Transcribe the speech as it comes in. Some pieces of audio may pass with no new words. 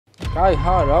კაი,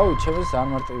 რავი, ჩემს არ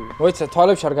მარტივი. მოიცა,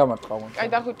 თვალებში არ გამარტყავ. კაი,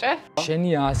 დახუჭე.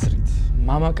 შენი აზრით,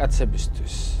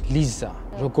 მამაკაცებისთვის ლიზა,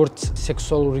 როგორც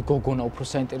სექსუალური გოგონა უფრო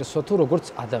საინტერესოა თუ როგორც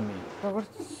ადამიანი?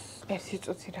 როგორც ერთი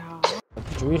წუთი რა.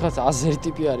 ბიჭო, ვიღაც აზერი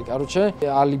ტიპი არის, კაროჩე,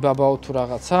 ალიბაბაო თუ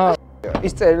რაღაცა.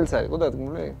 ის წერილიც არის, ხო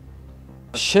დადგმული?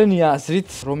 შენი აზრით,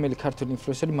 რომელი ქართული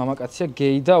ინფლუენსერი მამაკაცია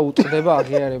გეი და უტყდება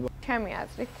აღიარება? ჩემი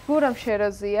აზრით. გურამ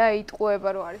შეროზია, იტყუება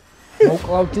რო არის.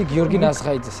 მოკლავდი გიორგი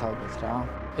ნაზღაიძეს ალბათ რა.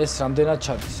 ეს რამდენად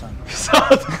ჩადის ან?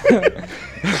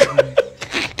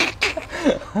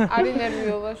 არის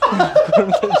ნერვიულობაში.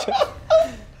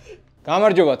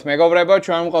 გამარჯობათ მეგობრებო,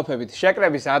 ჩვენ ვმყოფებით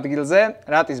შეკრების ადგილზე,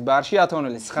 რატის ბარში,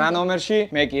 ათონელის 9 ნომერში.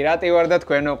 მე კი რატი ვარ და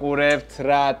თქვენ უყურებთ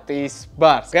რატის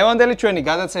ბარს. დღევანდელი ჩვენი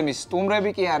გადაცემის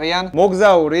სტუმრები კი არიან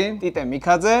მოგზაური ტიტე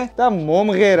მიქაძე და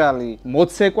მომღერალი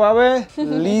მოცეკვავე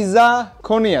ლიზა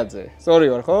ქონიაძე. სწორი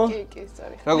ვარ, ხო? კი,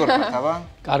 სწორი. როგორ ხარ, აბა?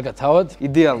 კარგად თავად?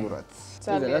 იდეალურად.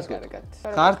 ძალიან კარგად.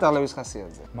 ხარ ტალევის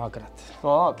ხასიათზე. მაგრად.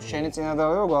 ხო, შენი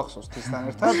წინადადება გვახსოვს თისთან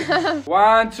ერთად.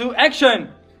 1 2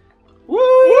 action.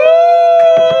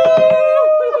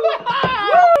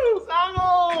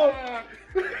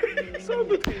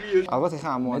 ალბათ ეხა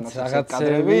ამოანახეთ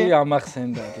რაღაცეები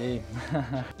ამახსენდა კი.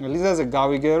 ლიზაზე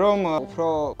გავიგე რომ უფრო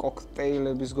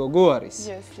კოქტეილების გოგო არის.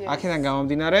 აქედან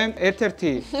გამომდინარე,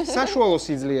 ერთ-ერთი საშუალო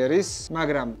სიძლიერის,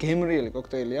 მაგრამ გემრიელი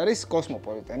კოქტეილი არის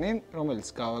კოსმოპოლიტენი, რომელიც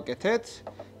გავაკეთეთ.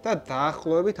 და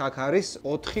დაახლოებით აქ არის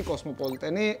 4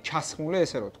 კოსმოპოლიტენი ჩასხმული,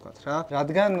 ესე რომ ვთქვათ რა.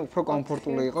 რადგან უფრო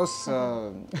კომფორტული იყოს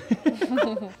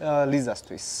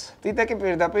ლიზასთვის. ტიტე კი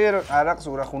პირდაპირ არაყს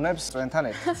ურახუნებს ჩვენთან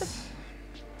ერთად.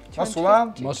 მოსულა?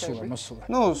 მოსულა.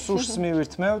 ნუ სუშს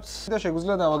მივირთმევთ და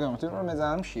შეგვიძლია დავაგემოთ, რომ მე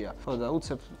ძალიან მშია. ხო და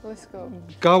უცებ. Let's go.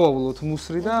 გავავლოთ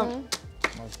მუსრი და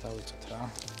მას დავიწყოთ რა.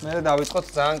 მე დავიწყოთ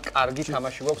ძალიან კარგი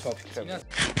თამაში გვაქვს მოფიქრებული.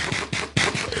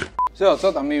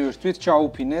 ცოტა მივირთვით,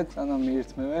 ჩაუფინეთ, ანა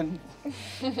მივირთმევენ.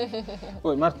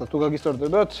 ой, მართლა თუ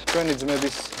გაგისტორდებათ, ჩვენი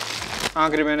ძმების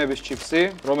ანგრიმენების ჩიფსი,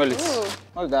 რომელიც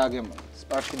მოდი დააგემო,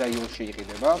 სპარში და იულში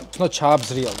იყიდება. ცნო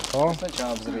ჩააბზრიალო, ხო? ცნო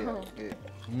ჩააბზრიალო, კი.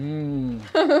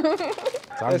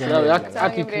 ძალიან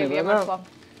აქ იქნება და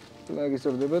თუ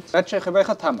გაგისტორდებათ, რაც შეეხება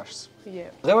ახლა თამაშს.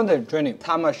 დღევანდელი ჩვენი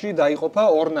თამაში დაიყოფა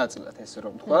 2 ნაწილად, ესე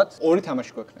რომ ვთქვათ. 2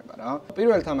 თამაში გვექნება რა.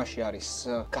 პირველი თამაში არის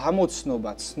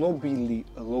გამოცნობა ცნობილი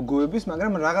ლოგოების,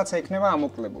 მაგრამ რაღაცა იქნება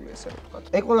ამოკლებული, ესე რომ ვთქვათ.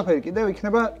 ეგ ყველაფერი კიდევ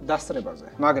იქნება დასწრებაზე.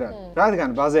 მაგრამ რადგან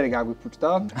ბაზარი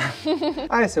გაგვიფუჭდა,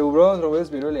 აი ესე უბრალოდ რომელიც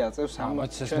პირველი აწევს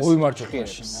ამაც ეს მოვიმარჯვოთ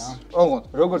მაშინ რა. ოღონდ,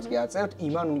 როგორც კი აწევთ,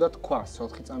 იმან უნდა თქვას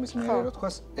 4 წამის მერე რო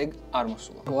თქვას, ეგ არ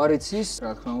მოსულა. ვარიცის,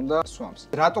 რა თქმა უნდა, სვამს.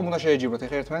 რატომ უნდა შეეჯიბროთ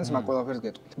ახლა ერთმანეთს, მაგ ყველაფერს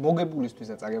გეტყვით. მოგებულისთვის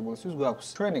და წაგებულისთვის გვაქვს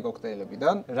ჩვენი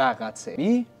კოქტეილებიდან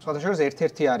რაღაცეები. სხვადასხვა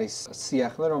ერთ-ერთი არის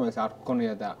სიახლე, რომელიც არ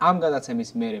გქონია და ამ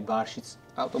გადაცემის მერე ბარშიც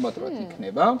ავტომატურად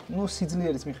იქნება. ნუ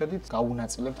სიძლიერის მიხედვით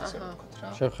გავუნაწილებთ ესე რომ ვთქვათ რა.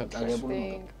 შევხედოთ. წაგებული.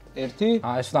 1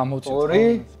 ეს უნდა ამოვწიოთ.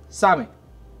 2 3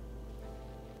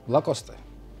 ლაკოსტე.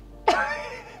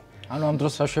 ანუ ამ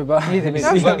დროს საშვება.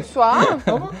 სვა?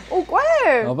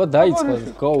 უკვე? აბა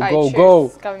დაიწყო. Go.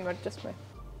 გამიმარჯოს მე.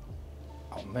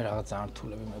 მე რაღაც ძალიან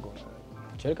რთულები მეგონა.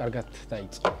 ჯერ კარგად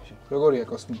დაიწყო. როგორია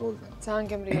კოსმოპოლიტენი? ძალიან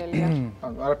გემრიელია.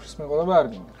 ანუ არაფერს მეყოლება არ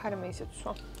გინდა. ხარ მე ისეთ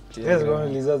სვა. ეს გონი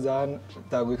ლიზა ძალიან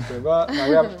დაგვითხრება,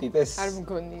 მაგრამ ტიტეს არ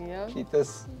მგონია. ტიტეს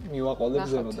მივაყოლებ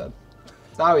ზემოდან.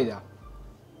 წავიდა.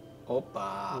 ოპა.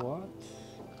 What?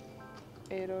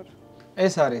 ერორ.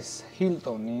 ეს არის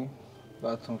ჰილტონი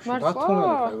ბათუმში.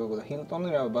 ბათუმელი ხარ და ჰილტონი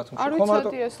რა ბათუმში.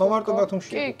 ხომარტო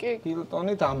ბათუმში. კი.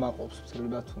 ჰილტონი დამაყობს მთელი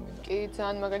ბათუმიდან. კი,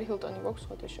 ძალიან მაგარი ჰილტონი გვაქვს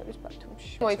ხოთეშორის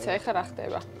ბათუმში. მოიცა, ეხლა რა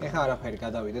ხდება? ეხლა არაფერი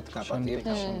გადავიდეთ გაპატიებთ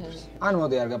შემდგომს. ან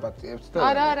მოდი არ გაპატიებთ და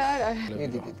არა.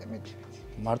 მიდი ტიტე, მიდი.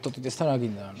 მარტო ტიტესთან რა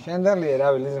გინდა ანუ? შენდალია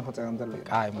რავი ლიზა ხო წეგანდალია.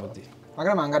 კაი, მოდი.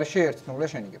 მაგრამ ანგარიში ერთნოგლე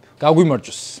შენიგებ.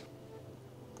 გაგვიმარჯოს.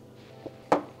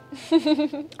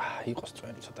 იყოს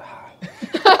წვენი ცოტა.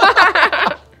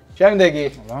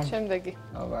 შემდეგი.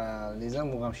 აბა ლიზა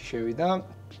მუღამში შევიდა.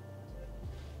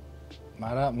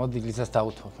 მაგრამ მოდი ლიზას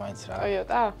დაუთმობ მაინც რა.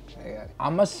 ტოიოტა? ეგ არის.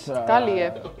 ამას გალიე.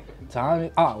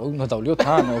 ძალიან უნდა დავლიოთ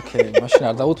თან, ოკეი, მაშინ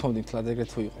არ დაუთმობდი მთლად ეგრე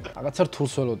თუ იყო. რაღაცა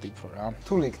რთულს ველოდი უფრო რა.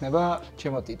 რთული იქნება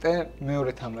ჩემო ტიტე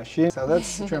მეორე თამაში, სადაც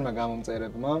ჩვენმა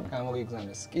გამომწერებმა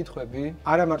გამოგიგზავნეს კითხვები,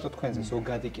 არა მარტო თქვენზე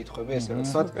ზოგადი კითხვები, ესე რომ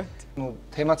ვთქვათ, ნუ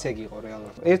თემაც ეგ იყო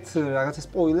რეალურად. ერთ რაღაცა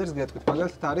სპოილერს გეტყვით,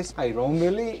 მაგალითად არის, აი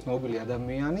რომელი ცნობილი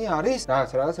ადამიანი არის,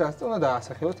 რაღაც უნდა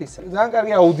დაასახელოთ ის. ძალიან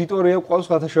კარგი აუდიტორია გვყავს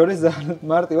ხათაშორის, ძალიან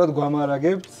მარტივად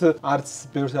გვამარაგებთ, არც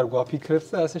ბევრს არ გვაფიქრებთ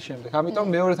და ასე შემდეგ. ამიტომ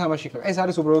მეორე თამაში იქნება. ეს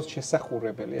არის უბრალოდ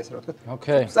შესახურებელი, ესე რომ ვთქვათ.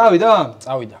 ოკეი. წავიდა?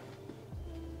 წავიდა.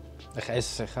 ეხა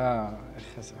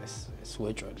ეს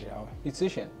უეჭველი რავი. იცი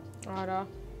შენ? არა.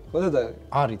 ხოდა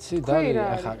არიცი და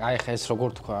ახლა ეს როგორ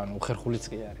თქვა, ანუ უხერხულიც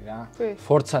კი არის რა.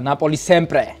 Forza Napoli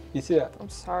sempre. იცია? I'm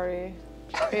sorry.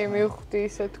 მივხვდი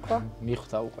ისე თქვა.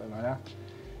 მიხვდა უკვე, მაგრამ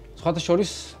სხვათა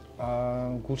შორის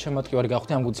გულშემატკივარი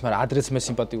გავხდი ამ გუნდის, მაგრამ ადრეც მე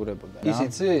სიმპათიურებოდა რა.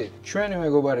 იცი, ჩვენი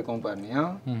მეგობარი კომპანია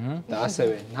და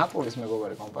ასევე ნაპოლის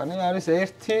მეგობარი კომპანია არის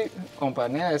ერთი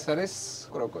კომპანია, ეს არის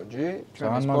Croco.ge,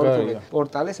 ჩვენი სპორტული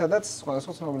პორტალი, სადაც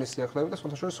სხვადასხვა ცნობილი სიახლეები და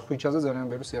სხვათა შორის ხვიჩაზე ძალიან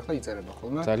ბევრი სიახლე იწერება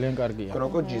ხოლმე. ძალიან კარგია.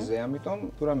 Croco.ge-ზე, ამიტომ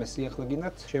თუ რამე სიახლე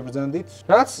გინდათ, შევბრძანდით.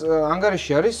 რაც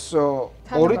ანგარიში არის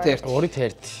 2-1.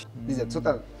 2-1. იზა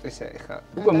ცოტა ესე ხა.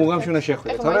 უკვე მუღამში უნდა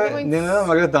შეხვიდე, თორე ნელა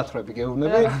მაგრამ დათრები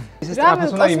გეუბნები. ისე სტრაფას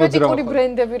უნდა იმოძრავო. კოსმეტიკური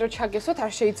ბრენდები რო ჩაგესვათ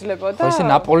არ შეიძლება და ხო, ესე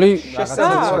ნაპოლი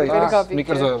რაღაცა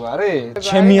მიკროზოება არის?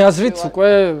 ჩემი აზრით უკვე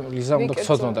ლიზა უნდა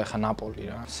გწოდნოდა ხა ნაპოლი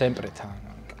რა, სემპრეთან.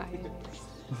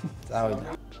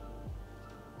 წავიდა.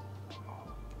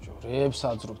 ჯორებს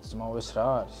აძრობთ ძმაუეს რა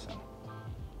არის?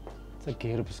 და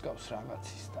გერბს გავს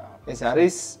რაღაცის და ეს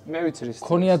არის მე ვიცი რის.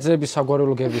 ქონიაძეების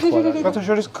საგვარეულო გერბი ხო არა? სხვათა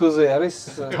შორის ქზე არის,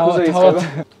 ქზე იწყება.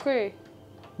 თქვი?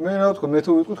 მე რა ვთქვა, მე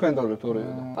თუ ვიტყვი თქვენ დავლებთ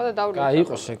ორივე. ხო და დავლებთ. აი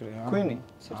იყოს ეგრე რა. ქვინი.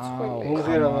 სიცოცხლე.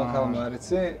 უმღერა მაქალმა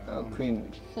არიცი, ქვინი.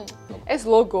 ეს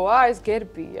ლოგოა, ეს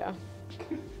გერბია.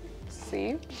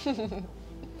 სი?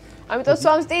 ამიტომ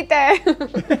სვამს ტიტე.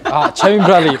 ჩემი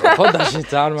ბრალი იყო, ხო დაში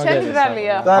ძალიან მაგარია. ჩემი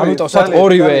ბრალია. ამიტომ სად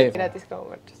ორივე. რატის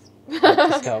გაუმარჯოს.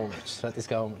 რატის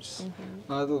გაუმარჯოს.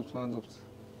 მადლობთ.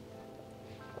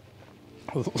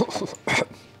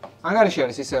 ანგარიში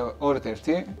არის ისე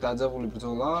 2-1, დაძაბული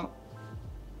ბრძოლა.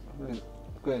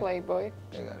 Playboy.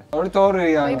 ეგ არის.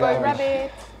 2-2 ანგარიში.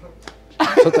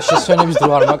 ცოტა შესვენების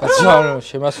დრო არ მაკაცო,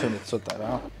 შემასვენეთ ცოტა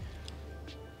რა.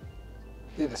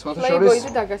 ტიტე სხვათა Playboy-ზე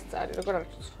შორის დაგასწარი, როგორ არ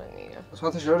გწვენია.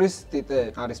 სხვათა შორის ტიტე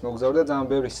არის მოგზაური და ძალიან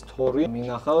ბევრი სტორი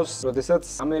მინახავს, როდესაც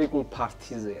ამერიკულ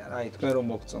ფართიზეა რა, თქვენ რომ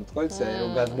მოგწონთ ხო იცი,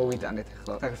 რომ გადმოვიტანეთ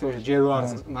ახლა. საქართველოში ჯერ ვარ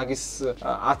მაგის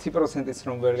 10%-იც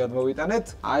რომ ვერ გადმოვიტანეთ,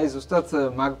 აი ზუსტად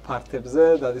მაგ ფართებზე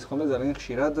დადის ხოლმე ძალიან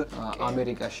ხშირად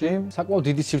ამერიკაში. საკმაოდ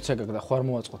დიდი სივრცე გაქვს და ხო არ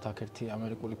მოვაწყოთ აქ ერთი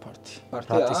ამერიკული ფართი.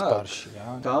 რატის ბარში რა.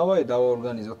 დავაი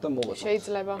დავაორგანიზოთ და მოვაწყოთ.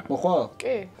 შეიძლება. მოხვალ?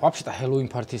 კი. ვაფშე ჰელოუინ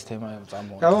ფარტის თემა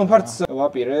წამოვა. ჰელოუინ ფარტს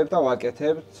ვაპირებ და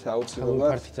ვაკეთებთ აუცილებლად.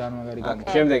 ფარტი ძალიან მაგარი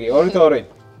გაქვს. შემდეგი 2-2.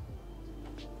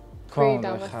 ქვი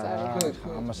დამასწარი.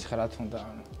 ამას ხა რა თქმა უნდა.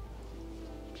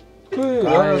 ქვი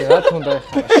რა თქმა უნდა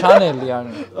ხა შანელი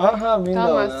ანუ. აჰა მინდა.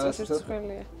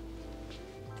 დამასწრილია.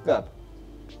 გაბ.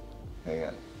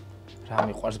 ეგარი. რა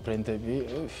მიყვარს ბრენდები?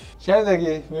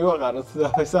 შემდეგი მივაყაროთ და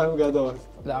ეს არ გადავართ.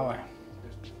 დავაი.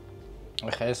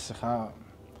 ეხა ეს ხა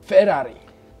Ferrari.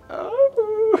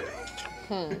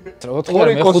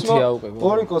 ორი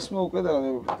კოსმო უკვე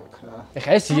დავებთ რა.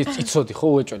 ეხა ეს იცოდი ხო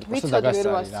უეჭველი просто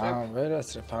დაგასწარი რა.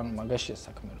 ვერასწრებ ანუ მაგაშია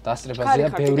საქმე. დასწრებაზეა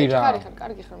ბევრი რა.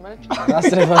 კარგი ხარ, მაგრამ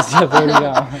დასწრებაზეა ბევრი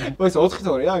რა. ეს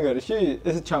 4-2 ანგარიში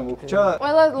ესე ჩამოვქჩა.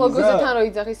 ყველა ლოგოზე თან რო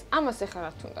იძახის, ამას ეხა რა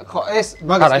თქმა უნდა. ხო ეს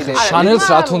მაგას კიდე. შანელს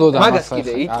რა თქმა უნდა მაგას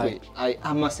კიდე იტყვი. აი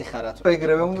ამას ეხა რა თქმა.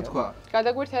 ეგრევე უნდა თქვა.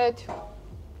 გადაგვირთეთ.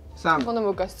 3. ხონდა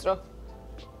მოგასწრო.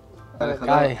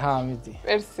 კაი, ჰა, მიდი.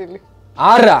 პერსილი.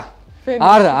 არა.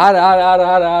 არა.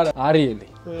 არიელი.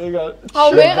 ეგარი. აუ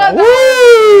ვეღადა.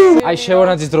 აი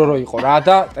შევარანძის დრო რო იყო რა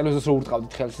და ტელევიზორს რო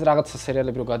ურტყავდით ხელს რაღაცა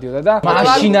სერიალები რო გადიოდა და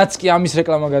მაშინაც კი ამის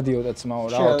რეკლამა გადიოდა ძმაო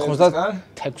რა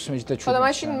 96 და 7. ხო და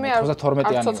მაშინ მე არ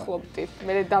ცოცხლობდი.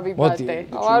 მე დავიბადე.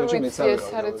 არ ვიცი ეს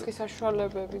სარეცხი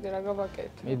საშუალებები და რა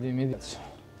გავაკეთე. მიდი.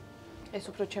 ეს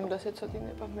უფრო ჩემდას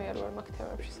ეცოდინება, მე არ ვარ მაგ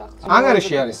თემებში სახლში.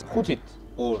 ანგარიში არის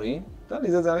 5-2 და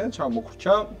ლიზა ძალიან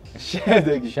ჩამოხრჩა.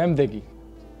 შემდეგი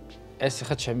ეს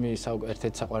ხა ჩემი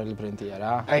ერთ-ერთი საყვარელი ბრენდია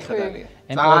რა. აი ხა დალია.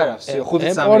 არა,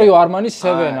 5-3. ემპორიო არმანი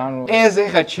 7 ანუ. ეს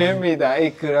ხა ჩემი და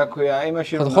იქ რა ქვია, აი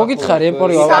მაშინ ხო გითხარი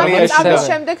ემპორიო არმანი 7. ამის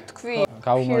შემდეგ თქვი.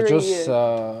 გაუმარჯოს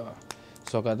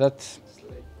ზოგადად.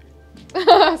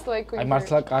 აი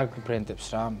მართლა კარგ ბრენდებს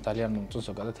რა, ძალიან მომწონს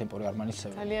ზოგადად ემპორიო არმანი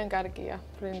 7. ძალიან კარგია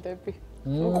ბრენდები.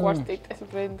 უყვარს ტიტეს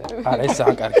ბრენდები. არა ეს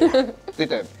ძალიან კარგია.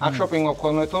 ტიტე, აქ შოპინგო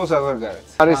ხოლმე თუ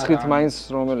საზოგადოებრივ. არის ხით მაინც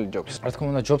რომელი ჯობს? რა თქმა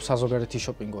უნდა ჯობს საზოგადოებრივი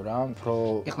შოპინგო რა, უფრო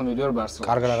ეხლა მივიდივარ ბარსელონაში.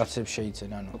 კარგ რაღაცებს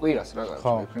შეიძენ ანუ. კვირას რა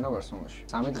გაქვს, ვიფრინო ბარსელონაში.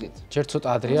 3 დღით. ჯერ ცოტა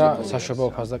ადრეა საშუალო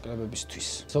ფასდაკლებებისთვის.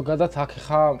 ზოგადად აქ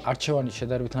ხა არჩევანი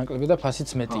შედარებით ნაკლები და ფასიც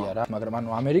მეტია რა, მაგრამ ანუ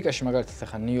ამერიკაში მაგალითად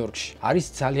ხა ნიუ-იორკში არის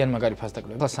ძალიან მაგარი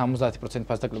ფასდაკლება. 70%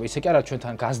 ფასდაკლება. ისე კი არა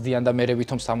ჩვენთან გაზდიან და მერე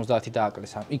ვითომ 70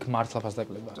 დააკლეს. ანუ იქ მართლა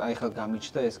ფასდაკლება. აი ხა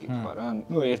გამიჩნდა ეს კითხვა რა.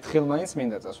 ნუ ერთხელ მაინც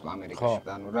მინდა წასვლა ამერიკაში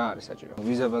და ანუ რა არის საჭირო.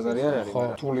 ვიზა ბაზარი არ არის,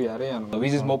 მაგრამ რთული არის, ანუ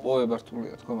ვიზის მოპოვება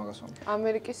რთულია თქო მაგას ვამბობ.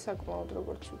 ამერიკის საკმაოდ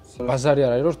როგორც ვიცი. ბაზარი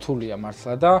არ არის რომ რთულია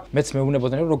მართლა და მეც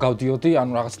მეუბნებოდნენ რომ გავდიოდი,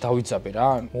 ანუ რაღაც დავიძაბე რა,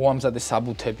 მოამზადე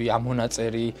საბუთები,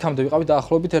 ამონაწერი. თამდე ვიყავი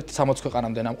დაახლოებით 1-60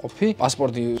 ქვეყანამდე ნამყოფი.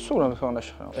 პასპორტი სულ რამე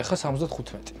ხანაში ხარ? ეხლა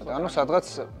 75. ანუ სადღაც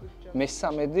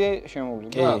მესამედი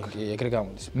შემოვლიდა აქ. კი, ეგრე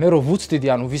გამოდის. მე რო ვუცდიდი,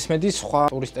 ანუ ვისმედი სხვა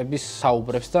ტურისტების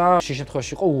საუბრებს და შე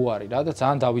შემთხვევაში იყო უარი რა და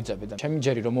ძალიან დავიძაბე და ჩემი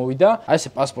ჯერი რომ მოვიდა, აი ესე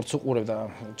პასპორტს უყურებდა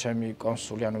ჩემი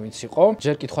კონსული, ანუ ვინც იყო.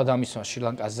 ჯერ კითხვა დამისვა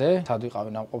შრი-ლანკაზე, სად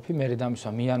ვიყავი ნამყოფი, მერე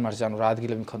დამისვა მიანმარზე, ანუ რა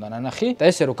ადგილები მქონდა ნანახი და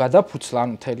ესე რო გადაფუცლა,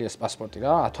 ანუ მთელი ეს პასპორტი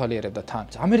რა, ათვალიერებდა თან.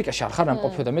 ამერიკაში არ ხარ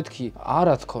ნამყოფი და მეთქი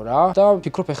არა თქო რა და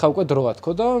ვფიქრობ ეხა უკვე დროა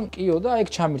თქო და კიო და ეგ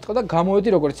ჩამირტყა და გამოვედი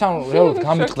როგორც ანუ რეალურად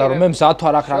გამიტყდა რომ მე მზად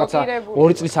ვარ აქ რაღაცა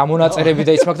 2 წლის ამონაწერები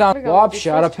და ის მაგ და ვაფშე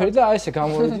არაფერი და აი ესე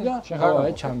გამოვედი და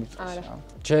აი ჩამირტყეს რა.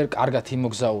 ჯერ კარგად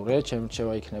იმოგზაურე, ჩემი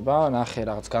რჩევა იქნება, ნახე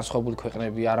რაღაც განსხვავებული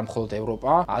ქვეყნები, არა მხოლოდ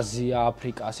ევროპა, აზია,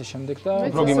 აფრიკა, ასე შემდეგ და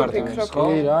უფრო გიმარტივებს ხო?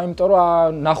 კი რა, იმიტომ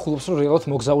რომ ნახულობს რომ რეალურად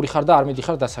მოგზაური ხარ და არ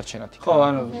მიდიხარ დასარჩენად. ხო,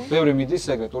 ანუ ბევრი მიდის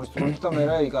ეგრე ტურისტული და მე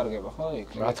რა იკარგება, ხო, იქ.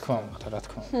 რა თქმა უნდა, რა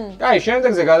თქმა უნდა. აი,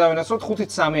 შემდეგზე გადავინაცვლოთ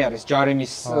 5-3 არის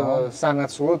ჯარიმის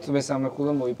სანაცვლოდ, მესამე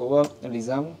ქულა მოიპოვა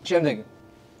ლიზამ. შემდეგი.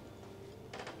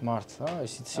 მართლა,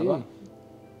 ეს იცი?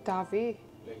 დავი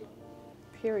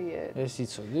period. ეს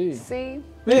იცოდი? See?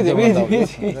 მიდი.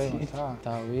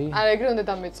 დავი. არა, ეგრე უნდა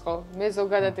დამეწყო. მე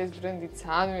ზოგადად ეს ბრენდი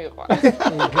ძალიან მიყვარს.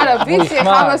 არა, ვიცი,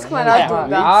 ხა ამას ხმა რა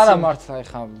თქმა. არა მართლა,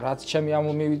 ეხა რაც ჩემი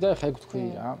ამო მივიდა, ეხა ეგ თქვი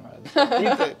რა.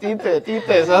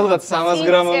 ტიტე, სადღაც 300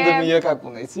 გრამამდე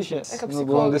მიაკაკუნა, იცი შენ? ეხა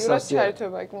ფსიქოლოგიურად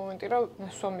ჩაერთვება იქ მომენტი, რომ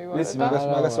ნასვამი ვარ და ვიცი,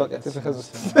 მაგას ვაკეთებ ეხა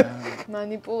ზუსტად.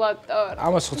 მანიპულატორ.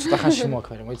 ამას ხო ცოტა ხანში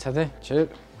მოაქვერე, მოიცადე? ჯერ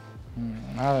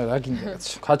არა, რა გინდა კაც,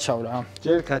 ხაჩავ რა.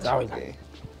 ჯერ ხაჩავ.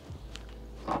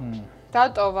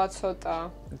 დატოვა ცოტა.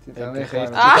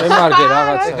 ემარგე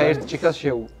რაღაცა. ეხა ერთ ჭიქას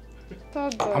შეუ.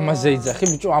 ამაზე იძახი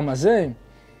ბიჭო, ამაზე?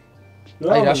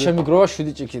 აი რა შემიგროვა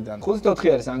 7 ჭიქიდან.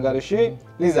 5-4 არის ანგარიში.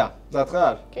 ლიზა,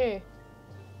 დათხარ? კი.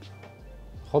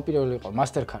 ხო პირველი იყო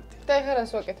მასტერკარდი. და ეხლა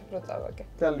რას ვაკეთებ რო წავაგე?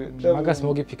 მაგას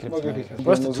მოგიფიქრებ.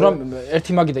 პროსტო თუ რომ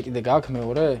ერთი მაგიდა კიდე გაქვს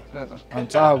მეორე? რატო? ან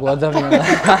წააგო ადამიანი.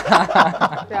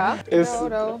 რა? ეს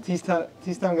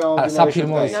თისთან გამომდინარე.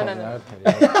 საფირმო ის არაფერი.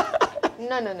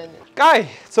 კაი,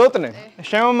 ცოტნე.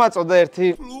 შემომაწოდა ერთი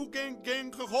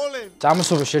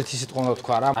წამოსულში ერთი სიტყვა უნდა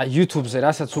თქვა რა. აი YouTube-ზე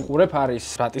რასაც უყურებ არის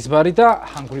რატი'ს ბარი და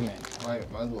Hungry Man. აი,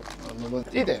 მადლობა.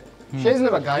 ტიტე,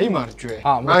 შეიძლება გაიმარჯვე,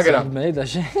 მაგრამ მე და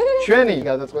შენ ჩვენი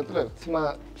გადაწყვეტილებით თმა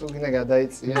თუ გინდა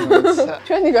გადაიწია.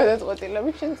 ჩვენი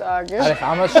გადაწყვეტილებით შენ წააგე. არა,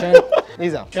 ამას შენ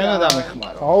ლიზა, შენ და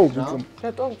დამეხმარო. აუ, ბიჭო.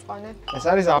 რატომ მწვანე? ეს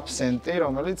არის აბსენტი,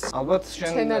 რომელიც ალბათ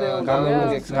შენ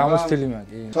გამომიგექნება. გამოსტილი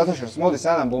მაგი. სათაშორს მოდი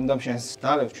სანამ ბომბამ შენს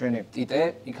დალევ ჩვენი ტიტე,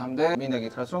 იქამდე მინდა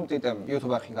გითხრათ რომ ტიტემ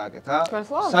YouTube-ში გააკეთა.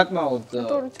 საკმაოდ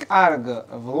კარგ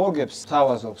ვლოგებს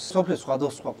თავაზობს სოფლის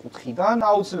სხვადასხვა კუთხიდან.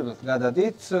 აუცილებლად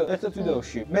გადადით ერთ-ერთ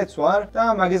ვიდეოში. მეც ვარ და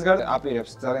მაგის გარდა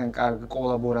აპირებს ძალიან კარგ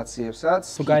კოლაბორაციებსაც.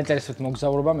 თუ გაინტერესებთ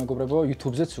მოგზაურობა, მეგობრებო,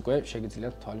 YouTube-ზეც უკვე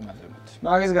შეგიძლიათ თვალი მადლობთ.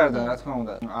 მაგის გარდა, რა თქმა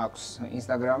უნდა, აქვს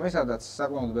Instagram-ი, სადაც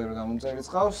საკმაოდ ბევრი გამომწერიც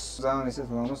ყავს, ძალიან ისეთ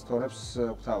ლამაზ თორებს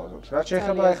გვთავაზობთ. რაც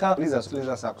შეეხება ეხა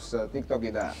ლიზას აქვს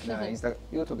TikTok-ი და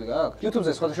YouTube-ი გააქვს.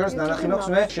 YouTube-ზე სხვადასხვა ნანახი მაქვს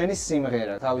მე შენი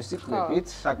სიმღერა თავისი კლიპით,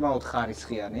 საკმაოდ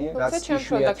ხარისხიანი, რაც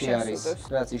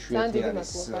იშვიათი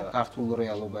არის ქართულ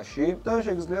რეალობაში და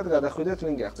შეგიძლიათ გადახვიდეთ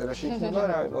ლინკი აღწერაში იქნება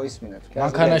რა მოისმინეთ.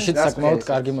 მანქანაში საკმაოდ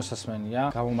კარგი მოსასმენია,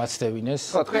 გამომაცდევინეს.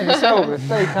 ხო, თქვენ ისაუბრეთ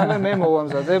და იქამდე მე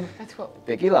მოვამზადებ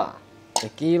ტეკილა.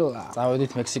 ტეკილა.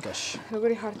 წავედით მექსიკაში.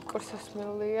 როგორი hardcore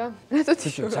სასმელია. რატო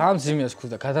თიშო? ძალიან ძიმიას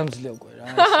ხუდა, გადამძლია უკვე რა.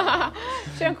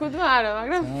 შენ ხუდმა არა,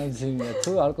 მაგრამ ძიმია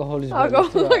თუ ალკოჰოლიზმი.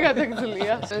 ალკოჰოლმა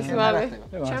გადაგძლია. ეს მალე.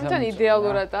 ჩემთან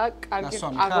იდეალურადაა, კარგი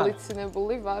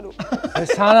აღლიცინებული ვარ.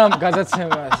 სანამ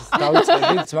გადაცემას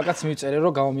დავიწყებდით, მაგაც მივწერე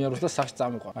რომ გამომიაროს და სახში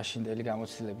წამიყვა. მაშინდელი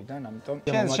გამოცდილებიდან, ამიტომ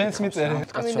შენს მიწერე.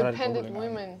 Independent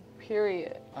women.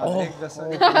 Period.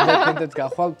 independent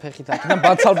გახვალ ფეხით აქედან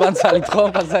ბანცალით ხო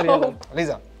ბაზარია.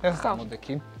 ლიზა, ეხლა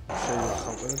მოდექი.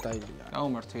 შეიძლება და დაილია.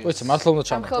 აუმართვი. ვიცი, მართლა უნდა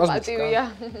ჩამოყავს. მარტივია.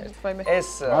 ეს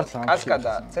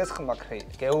კასკადა ცეცხლმაქრი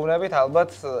გეუბნებით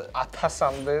ალბათ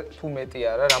 1000-მდე თუ მეტი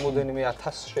არა, რამოდენიმე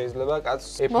 1000 შეიძლება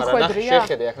კაცს ეფარა და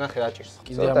შეხედე აქ ნახე რა ჭირს.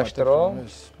 ცოტა შტრო.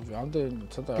 რამდენი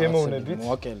ცოტა გემოვნებით.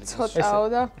 მოაკელი. ცოტაო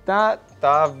და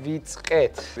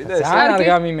დავიწყეთ. ძალიან არ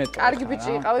გამიმეტო. კარგი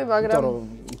ბიჭი იყავი, მაგრამ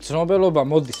ძნობელობა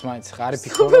მოდის მაინც ხარი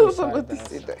ფიქრობ.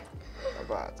 ტიტე.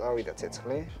 აბა, წავიდა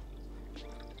ცეცხლი.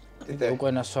 ტიტე. უკვე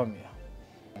ნასვამია.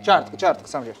 ჩარტ,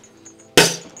 სამჯერ.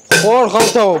 ხორ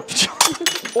ხავთაო ბიჭო.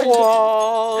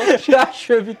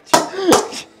 შაშებით.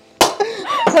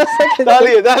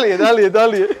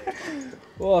 დალია.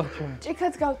 ვაჰ.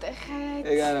 ჭიქაც გავტეხეთ.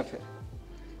 ეგ არაფერი.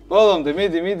 ბოლომდე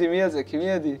მიდი, მიაძექი,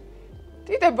 მიედი.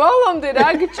 ტიტე ბოლომდე რა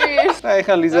გჭირს? და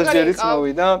ეხა ლიზას ჯერიც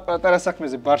მოვიდა, პატარა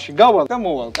საქმეზე ბარში გავალ და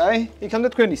მოვალ, კაი? იქამდე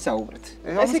თქვენ ისაუბრეთ.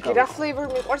 ეს იქ რა flavor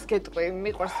მიყვარს გეტყვი,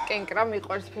 მიყვარს კენკრა,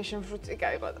 მიყვარს passion fruits-ი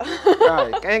გაიყო და.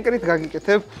 კაი, კენკრით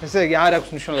გაგიკეთებ. ესე იგი არ აქვს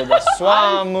მნიშვნელობა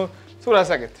სვამ, თუ რას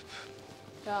აკეთებ.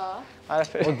 და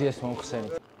არაფერი. მოდი ეს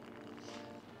მომხსენით.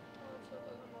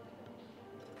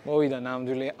 მოვიდა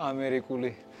ნამდვილი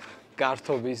ამერიკული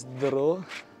გართობის დრო.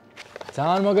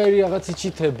 ძალიან მაგარი რაღაც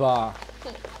იჩითება.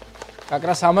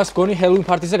 აკრას ამას გონი ჰელვინ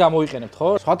პარტიზე გამოიყენებთ, ხო?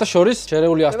 სხვათა შორის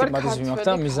შერეული ასტიგმატიზმი მაქვს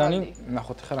და მიზანი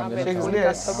ნახოთ ხა რამდენი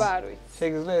გასობა არ ვიცი.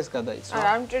 შეგიძლია ეს გადაიცვა.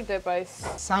 არ მჭირდება ეს.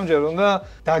 სამჯერ უნდა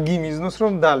დაგიმიზნოს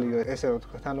რომ დალიო, ესე რომ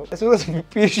თქვა. ანუ ეს უნდა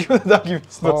პირში უნდა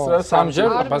დაგიმიზნოს რა სამჯერ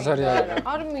ბაზარი არ არის.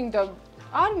 არ მინდა რომ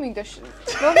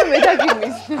მე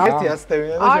დაგიმიზნო. ერთი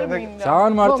ასტევია და შემდეგ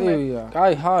ძალიან მარტივია.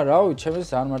 კაი, ჰა, რა ვიცი, ჩემს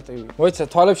ძალიან მარტივია. მოიცა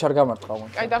თვალებში არ გამარტყავ.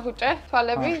 კაი, დახუჭე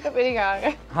თვალები და პირი გააღე.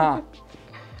 ჰა.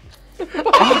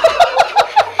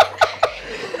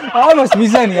 ამას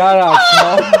მიზანი არ აქვს.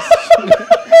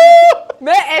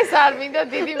 მე ეს არ მინდა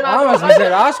დიდი მადლობა. ამას მიზანი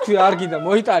რას ქვია არ გინდა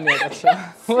მოიტანე აკაცო.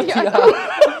 მოდი რა.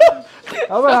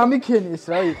 აბა ამიქენი ეს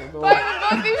რა იყო?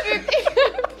 მოდი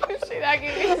შე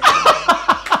რაგილი.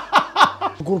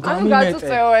 როგორ გამიმეტე?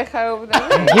 გაწუწეო ეხაობდა.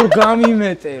 როგორ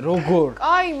გამიმეტე? როგორ?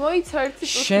 აი, მოიცა ერთი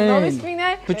წუთი მომისმინე.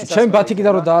 ბიჭო, ჩემ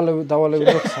ბათიკიდან რომ დავალევი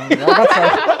რაღაცა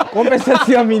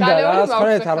კომპენსაცია მინდა რა,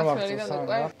 სწორედ არ მაქვს.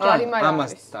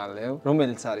 ამას დალევ,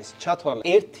 რომელიც არის ჩათვალე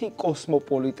ერთი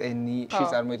კოსმოპოლიტენში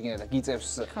წარმოიდგინე და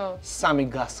გიწევს სამი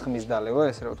გასხმის დალევა,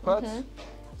 ესე რომ ვთქვათ.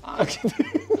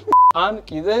 ან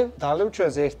კიდე დალევ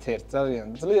ჩვენს ერთ-ერთ ძალიან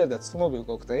ძლიერ და ცნობილ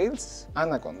კოქტეილს,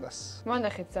 ანაკონდას.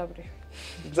 მანახეთ ზაბრი.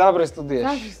 ზაბრე სტუდიაში.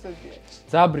 ზაბრი სტუდიაში.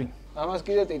 ზაბრი. ამას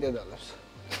კიდე ტიტე დალევს.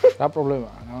 რა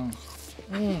პრობლემაა რა?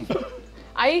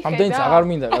 აი ხედა. ამდენიც აღარ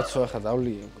მინდა კაცო ახლა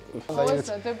დავლიე.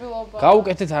 ოსა დებილობა.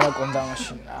 გაუკეთეთ ანაკონდა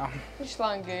მაშინ რა.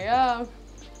 შლანგეა.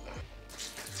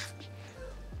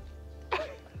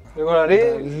 როგორ არის?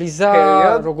 ლიზა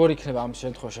როგორ იქნება ამ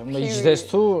შემთხვევაში? უნდა იჯდეს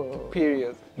თუ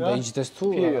period. უნდა იჯდეს თუ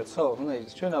period. ხო, უნდა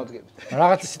იჯდეს. ჩვენ ავდგებით.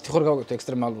 რაღაც ისეთი ხარ გავუკეთე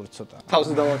ექსტრემალური ცოტა.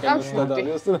 თავზე დავაკეთე და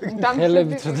დალიოს.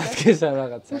 ხელებით რომ დადგეს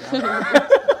რაღაცა.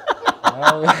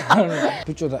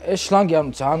 ბიჭო და ეს შლანგი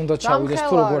ანუ ძალიან უნდა ჩავიდეს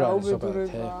თუ როგორ არის ზოგადად.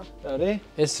 არის?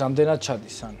 ეს რამდენად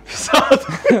ჩადის ან?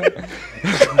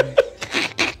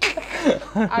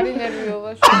 არის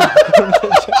ნერვიულობაში.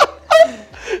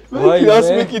 ვაი, რას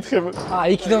მეკითხება?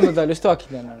 იქიდან უნდა დალიოს თუ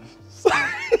აქიდან არა?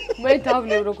 მე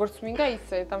დავლევ როგორც მინდა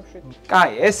ისე დამშვიდე.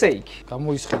 კაი, ესე იქ.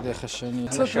 გამოისყიდე ხა შენი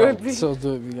ცოდვები.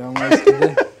 ცოდვები გამოისყიდე.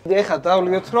 ეხლა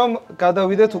დავლიოთ რომ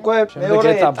გადავიდეთ უკვე მეორე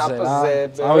ეტაპზე,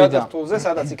 მეორე ტულზე,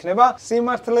 სადაც იქნება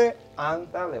სიმართლე ან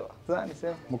დალევა. ძალიან ისე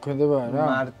მოქმედება რა?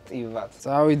 მარტივად.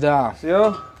 წავიდა. всё.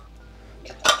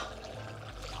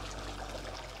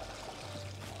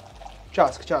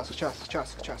 ჩასკ.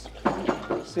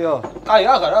 всё. აი,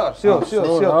 აღარ, всё.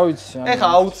 რა ვიცი. ეხლა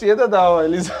აუწიე და დავა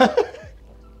ლიზა.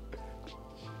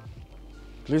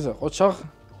 ლიზა, ყოჩაღ.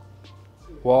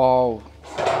 ვაუ.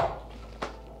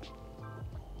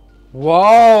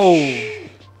 ვაუ.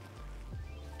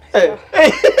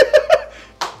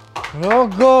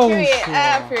 როგორ?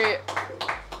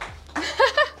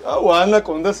 აუ,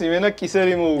 ანაკონდას იმენა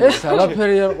კისერი მოუგო. ეს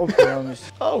არაფერი არ ყოფილა ამის.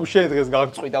 აუ, შენ დღეს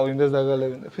გაგწყვიტავ იმდეს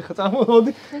დაგალევინე. ფიხა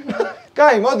წამოდი.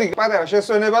 კაი, მოდი, პატარა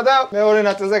შესვენება და მეორე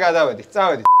ნაწილზე გადავედით.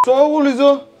 წავედით.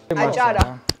 სოულიზო. აჭარა.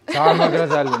 ძალიან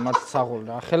მაგრადალია მართ საღოლ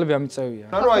რა. ხელები ამიწევია.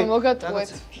 აი,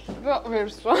 მოგატყუეთ. ვერ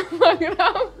სვა,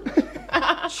 მაგრამ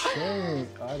შენ,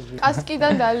 კარგი.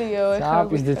 კასკიდან დალიო ეხლა.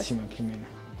 საპიზდეცი მაქვს იმენა.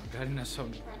 მაგარი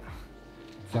ნასოვნი.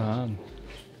 ძალიან.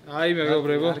 აი,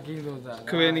 მეგობრებო. კარგი გინდოდა.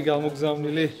 ქვენი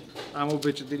გამოგზავნილი,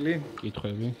 ამობეჭდილი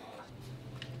კითხვები.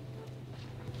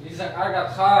 ლიზა, კარგად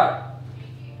ხარ?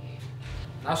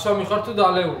 ნასვამი ხარ თუ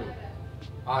დალეული?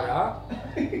 არა?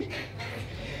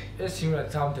 ეს იმრად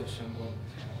ძამდებს მე მგონი.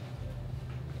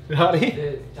 არის?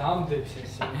 ძამდებს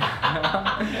ეს იმრად.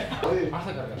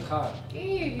 მართლა კარგად ხარ? კი.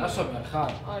 ნასვამი არ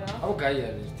ხარ? არა. აუ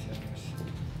გაიარე ერთი ამას.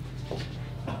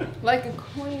 Like a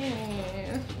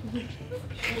queen.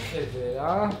 შეხედე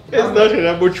რა. ეს ნახე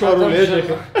რა მოჩვარულია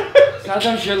შეხე.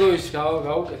 სადამ შელოის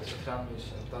გაუკეთეთ რამეს.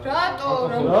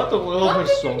 რატო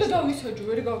ყველაფერს სვამს? და დავისაჯო,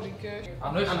 ვერ გავიგე.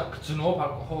 ანუ ეხლა გძნობ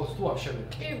ალკოჰოლს თუ ვაფშე ვერ.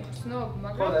 კი, გძნობ, ხო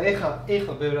მაგრამ და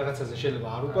ეხლა ბევრ რაღაცაზე შეიძლება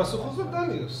არ უპასუხოს და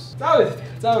დალიოს.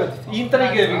 წავედით.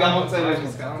 ინტრიგები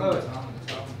გამოწერებისგან.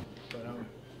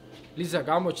 ლიზა,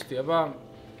 გამოჩდი, აბა.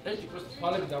 ერთი პროსტ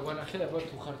თვალები დაგვანახე, აბა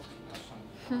თუ ხარ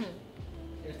ნასვამი.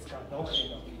 It's got no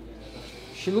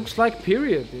She looks like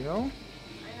period, you know?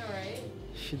 I know, right?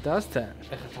 She does that.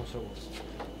 ეხლა თავს როგორც.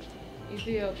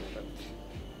 იდეალურად.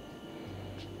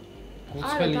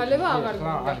 გუცველი. დალევა აღარ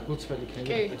გქნა, გქონდა. არის გუცველი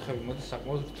ქნები, კითხვები მოდი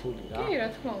საკმაოდ რთული რა. კი, რა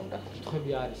თქმა უნდა.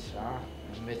 კითხვები არის რა.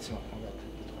 მეც მაქვს მაგათ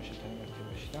კითხვა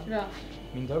შეთანხმებაში და. რა.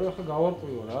 მინდა რომ ახლა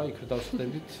გავარკვიო რა, იქ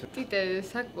დავსწრებით. ტიტე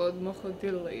საკმაოდ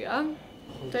მოხდილია.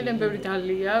 ძალიან ბევრი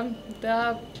დალია და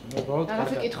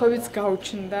რაღაცა კითხვებიც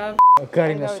გაუჩნდა.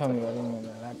 გარინა სამი ვარ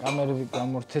იმენა რა, კამერები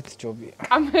გამორთეთ ჯობია.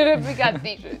 კამერები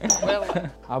გადიჟეთ ყველა.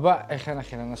 აბა, ეხლა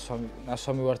ნახე რა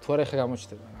ნასვამი ვარ თუ არა, ეხლა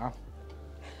გამოჩნდება რა.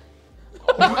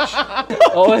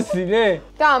 ოსინე?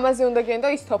 და ამაზე უნდა გენდო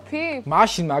ის თოფი?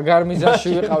 მაშინ მაგარ მიზანში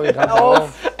ვიყავი გადაო.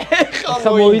 ეხლა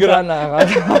მოიტანა რა.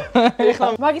 ეხლა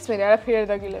მაგის მე არაფერი არ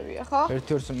დაგილებია, ხო?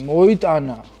 ერთი ორს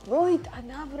მოიტანა.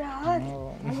 მოიტანა ბრატ.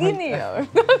 გინია.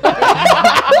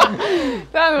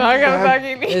 და მაგარ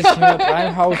დაგინი. ეს მე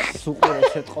პრაიმ ჰაუსის უყურე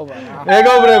შეტყობა რა.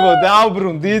 მეგობრებო,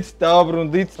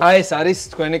 დააბრუნდით. აი ეს არის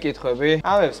თქვენი კითხვები.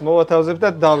 ამებს მოვათავზებ და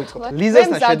დავიწყოთ.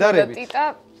 ლიზასთან შედარებით.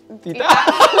 ტიტა.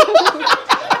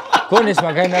 გონეს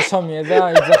მაგარი ნასვამია და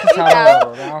იძახის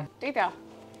არავარო რა. ტიტა.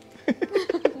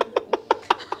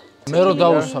 მე რო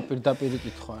დაუსვა პირდაპირ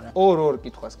კითხვა რა. ორ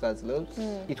კითხვას გაძლევთ.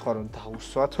 კითხვა რომ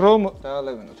დაუსვათ, რომ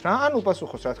დაალევინოთ რა. ან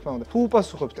უპასუხოს რა თქმა უნდა. თუ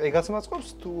უპასუხებთ, ეგაც მაწყობს,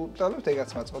 თუ დაალევთ, ეგაც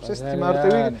მაწყობს. ეს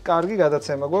მარტივი კარგი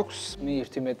გადაცემა გვაქვს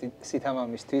მიერთი მეტი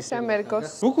სითამამისთვის. შემერგოს.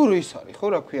 როგორ ის არის, ხო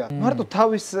რა ქვია? მარტო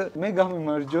თავის მე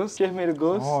გამიმარჯოს,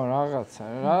 შემერგოს. ო, რაღაცა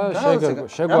რა,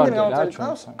 შეგვარდი რა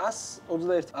ჩვენს.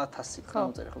 121,000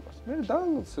 გამოწერე ხო? მე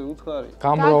დაალოცე უთხარი.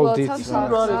 გამრავლდით.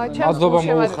 მადლობა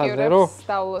მოუხადე რომ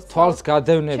თვალს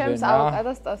გადევნებენ.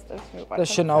 ავოკადოს ტოსტებს მიყვარს. და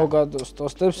შენ ავოკადოს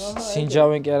ტოსტებს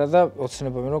სინჯავენ კი არა და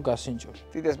ოცნებობენ რომ გასინჯო.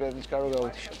 ტიტეს ბედნიჩკა რო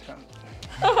გავუთიშოთ რა.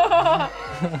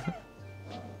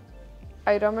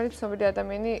 აი რომელიც ცნობილი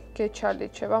ადამიანი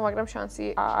გეჩალიჩება, მაგრამ შანსი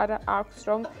არ აქვს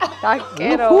რომ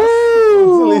დაკეროს.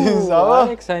 ლიზა.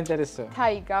 ეგ საინტერესოა.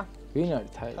 თაიგა. ვინ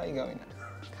არის თაიგა? თაიგა ვინ არის?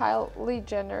 Kylie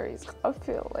Jenner-ის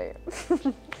ყოფილი.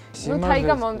 ნუ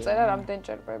თაიგა მომწერა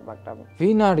რამდენჯერ, მაგრამ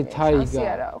ვინ არის თაიგა? შანსი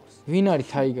არ აქვს. ვინ არის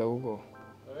თაიგა გოგო?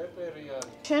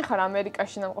 შენ ხარ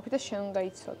ამერიკაში ნამყოფი და შენ უნდა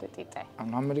იცოდე ტიტე.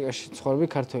 ანუ ამერიკაში ცხოვრები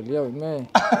ქართველია ვინმე?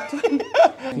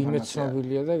 ვინმე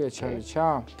ცნობილია და გეჩალიჩა?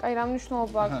 კაი, რა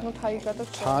მნიშვნელობა აქვს ნუ თაიგა და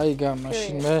თაიგა,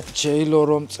 მაშინ მე ჯეილო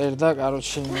რომ წერდა,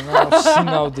 კაროჩე იმენა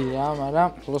სინავდი რა, მაგრამ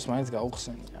ბოლოს მაინც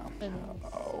გაუხსენი რა.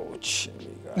 აუ, ჩემი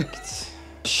გაკიც.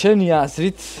 შენი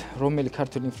აზრით, რომელი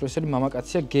ქართული ინფლუენსერი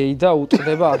მამაკაცია გეი და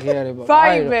უტყდება აღიარება?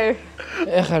 ვაიმე.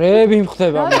 ეხლა რეები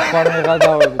მხდება მხარმე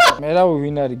გადავებით. მე რა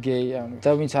ვინ არის გეი ანუ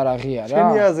და ვინც არ აღიარა?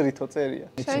 შენი აზრითო წერია.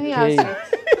 შენი აზრით.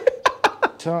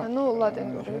 ანუ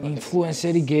ლატინური.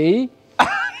 ინფლუენსერი გეი?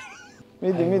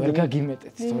 მიდი. ვერ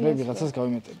გაგიმეტეთ, თორე ვიღაცას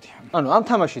გავიმეტებდი. ანუ ამ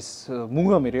თამაშის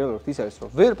მუღამი რეალურად ის არის, რომ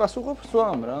ვერ პასუხობს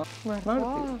სვამ რა.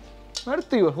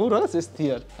 მარტივი, ხო რა ეს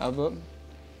თიარ. აბა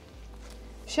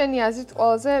შენი აზრით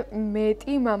ყველაზე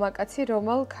მეტი მამაკაცი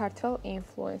რომელ ქართველ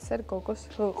ინფლუენსერ გოგოს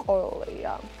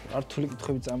ჰყოლია? ქართული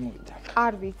კითხვები წამოვიდა.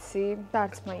 არ ვიცი, და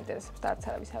არც მაინტერესებს და არც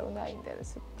არავის არ უნდა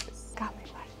აინტერესებს.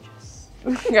 გამიმარჯოს.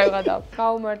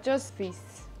 გაუმარჯოს ვის?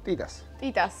 ტიტას.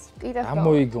 ტიტას.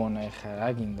 ამოიგონა ეხლა რა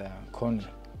გინდა, კონი.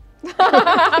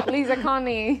 ლიზა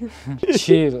კონი.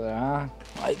 ჩილ რა.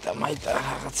 მაიტა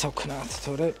რაღაცა ვქნათ,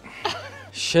 თორე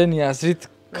შენი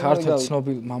აზრით ქართულ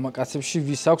ცნობილ მამაკაცებში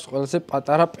ვის აქვს ყველაზე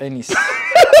პატარა პენისი?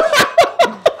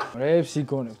 რეებს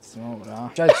იგონებთ ძმაო რა.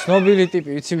 ჩაი ცნობილი ტიპი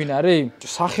ვიცი ვინ არის?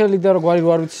 სახელი და გვარი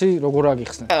არ ვიცი როგორ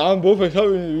აგიხსნე. ამბობ ეხლა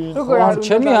ვინ? როგორ არ უნდა?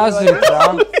 ჩემი აზრით რა.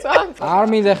 არ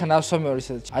მინდა ხა ნასვამი არის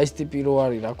ეს. აი ეს ტიპი რო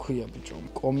არის რა ქვია ბიჭო.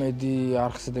 კომედი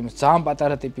არხზე და იმას ძალიან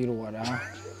პატარა ტიპი რო არა.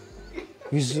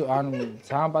 ანუ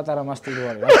ძალიან პატარა მასტი რო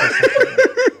არის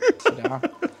რა.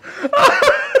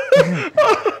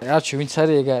 რაჩი ვინც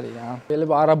არის ეგ არის რა.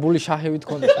 შეიძლება არაბული შაჰივით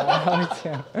ქონდეს რა, ვიცი.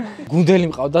 გუნდელი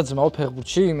მყავდა ძმაო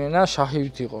ფეხბურთში, იმენა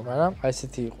შაჰივით იყო, მაგრამ აი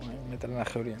ესეთი იყო,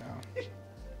 მეტრნახევრიანი რა.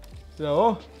 რაო?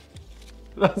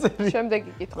 რაზები?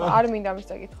 შემდეგი კითხვა, არ მინდა ამის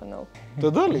დაკითხვა ნო.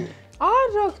 დოდოლი?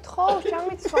 არა, გთხოვ,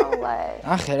 შემიცვალე.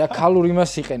 ახე რა ქალურ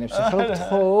იმას იყენებს, ახლა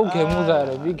გთხოვ,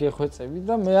 გემუდარები, გეხვეწები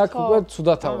და მე აქ უკვე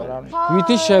ცუდათა ვარ, ანუ.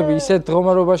 ვითიშები ისე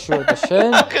დღომარობაში ვარ და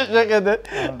შენ შეხედე.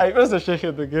 აი პროსტო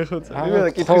შეხედე, გეხვეწები. იმენა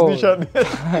კითხვის ნიშანია.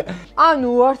 ანუ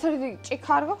არც ერთი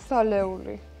ჭიქა არ გაქვს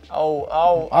დალეული.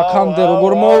 აუ. აქამდე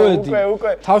როგორ მოვედი?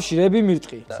 თავში რები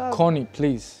მირტყი. კონი,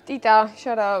 please. ტიტა,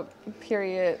 shut up.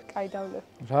 Period. კაი დავლე.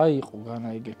 რა იყო განა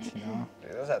ეგეთი რა.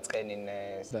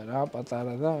 როზაწყენინეს. და რა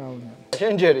პატარა და რა ვინ.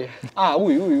 შენჯერია.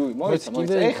 უი. მოიცა.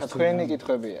 ეხა თქვენი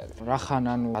კითხვები არის. რახან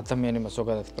ანუ ადამიანებმა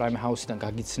ზოგადად პრაიმ ჰაუსიდან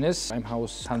გაგიცნეს, პრაიმ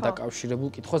ჰაუსთან დაკავშირებულ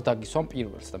კითხვას დაგისვამ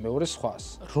პირველს და მეორე სხვას.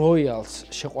 როიალს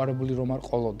შეყვარებული რომ არ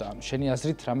ყოლოდა, ანუ შენი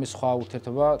აზრით რამე სხვა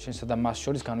ურთიერთობა შენსა და მას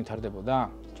შორის განვითარდებოდა?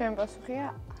 ჩემი პასუხია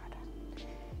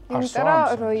იმიტომ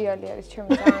რომ როიალი არის ჩემი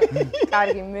ძალიან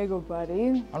კარგი მეგობარი.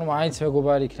 ანუ მაინც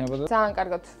მეგობარი იქნებოდა. ძალიან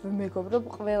კარგად მეგობრობ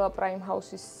ყველა პრაიმ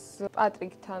ჰაუსის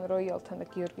პატრიკთან, როიალთან და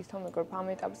გიორგისთან მეგობრობ ამ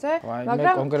ეტაპზე,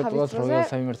 მაგრამ კონკრეტულად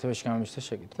როიალთან მიმართებაში გამომიშთა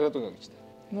შეკითხვა. რატო გაგიჩნდა?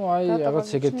 ნუ აი რაღაც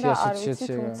ეგეთი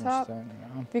ასოციაცია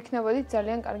ვიქნებოდით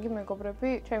ძალიან კარგი მეგობრები,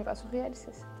 ჩემი პასუხი არის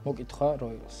ეს. მოკითხა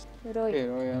როიოს. კი,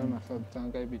 როი არა მართლა ძალიან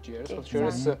კაი ბიჭი არის. ხო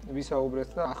შორის ვისაუბრეთ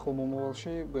და ახლო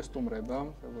მომავალში გვესტუმრება,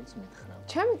 როგორც მითხრა.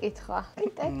 ჩემი კითხვა.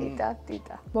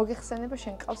 ტიტა. მოგეხსენება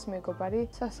შენ ყავს მეგობარი,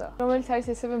 სასა, რომელიც არის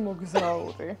ესევე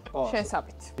მოგზაური.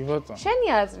 შენსაბით. კი ბატონო. შენი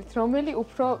აზრით, რომელი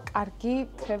უფრო კარგი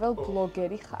travel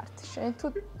blogger-ი ხართ? შენ თუ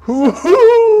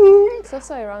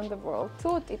სასა around the world. თუ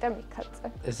ტიტა მიქაძე.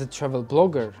 ესე travel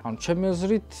blogger, ანუ ჩემი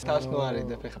აზრით თავს ნუ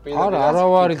არიდებ ხა პირდაპირ. არა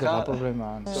ვარ და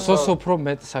პრობლემაა. სოს უფრო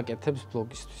მეტ საკეთებს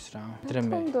ბლოგისთვის რა.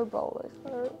 დრემე.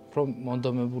 რომ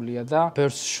მონდომებულია და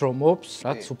ბერს შრომობს,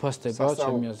 რაც უფასდება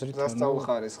ჩემი აზრით. სასწაულ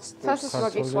ხარისხს.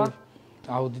 სასწაულ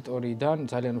აუდიტორიიდან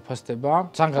ძალიან უფასდება.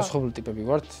 ძალიან განსხვავებული ტიპები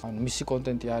ვართ. ანუ მისი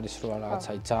კონტენტი არის რომ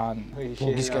რაღაცა ძალიან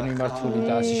ბლოგისკენ მიმართული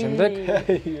და ასე შემდეგ.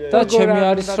 და ჩემი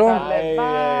არის რომ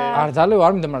არ ძალე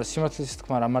არ მინდა, მაგრამ სიმართლეს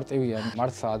თქმა რა მარტივია.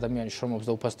 მართლა ადამიანი შრომობს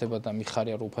და უფასდება და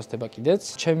მიხარია რომ უფასდება კიდეც.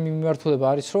 ჩემი მიმართულება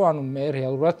არის რომ ანუ მე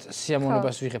რეალურად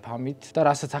სიამოვნებას ვიღებ ამით და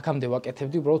რასაც აქამდე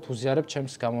ვაკეთებდი, უბრალოდ უზიარებ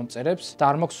ჩემს გამომწერებს და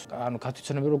არ მაქვს ანუ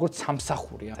გათვითცნობები როგორც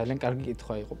სამსახურია. ძალიან კარგი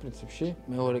კითხვა იყო პრინციპში.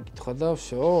 მეორე კითხვა და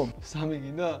всё. სამი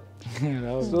გინდა?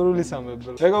 ზურული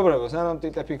სამებრო. მეგობრებო, სანამ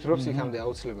ტიტე ფიქრობს, იქამდე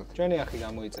აუცილებლად ჩვენი არხი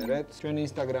გამოიწერეთ, ჩვენი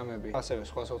ინსტაგრამები, ასევე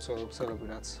სხვა სოციალური ქსელები,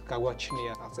 რაც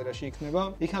გაგვაჩნია აღწერაში იქნება.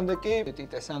 იქამდე კი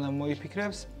ტიტე სანამ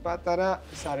მოიფიქრებს, პატარა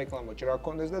სარეკლამო ჭრა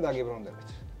გქონდეს და დაგიბრუნდებით.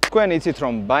 თქვენ იცით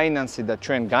რომ BINANCE-ი და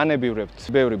ჩვენ განებივრებთ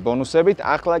ბევრი ბონუსებით,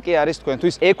 ახლა კი არის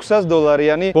თქვენთვის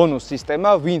 $600 ბონუს სისტემა,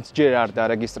 ვინც ჯერ არ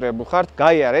დარეგისტრირებულ ხართ,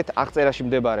 გაიარეთ აღწერაში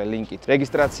მდებარე ლინკით.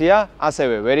 რეგისტრაცია,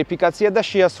 ასევე ვერიფიკაცია და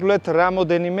შეასრულეთ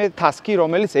რამოდენიმე task-ი,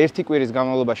 რომელიც ერთი კვირის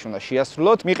განმავლობაში უნდა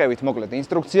შეასრულოთ. მიყევით მოკლედ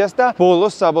ინსტრუქციას და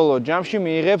ბოლოს საბოლოო ჯამში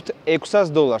მიიღებთ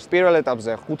 $600. პირველ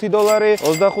ეტაპზე $5,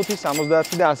 25,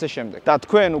 70 და ასე შემდეგ. და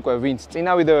თქვენ უკვე ვინც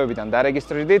წინა ვიდეოებიდან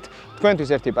დარეგისტრირდით, თქვენთვის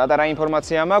ერთი პატარა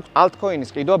ინფორმაცია მაქვს.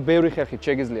 altcoin-ის ყიდვა ბევრი ხერხით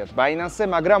შეგიძლიათ BINANCE-ზე,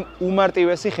 მაგრამ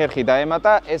უმარტივესი ხერხი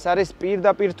დაემატა, ეს არის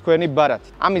პირდაპირ თქვენი ბარათი.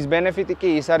 ამის ბენეფიტი კი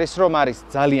ის არის, რომ არის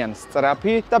ძალიან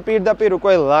სწრაფი და პირდაპირ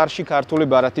უკვე ლარში ქართული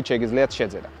ბარათი შეგიძლიათ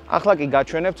შეძერა. ახლა კი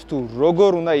გაჩვენებთ თუ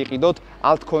როგორ უნდა იყიდოთ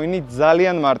altcoin-ი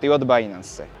ძალიან მარტივად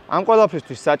BINANCE-ზე. ამ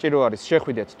ყველაფრისთვის საჭირო არის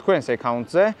შეხვიდეთ თქვენს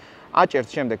აკაუნტზე, აჭერთ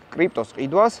შემდეგ კრიპტოს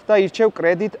ყიდვას და ირჩევ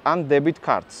credit ან debit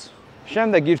cards.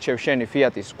 შემდეგ ირჩევ შენი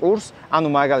ფიატის კურსს, ანუ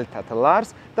მაგალითად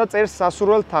ლარს და წერს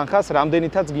სასურველ თანხას,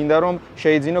 რამდენითაც გინდა რომ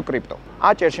შეიძინო კრიპტო.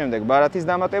 აჭერ შემდეგ ბარათის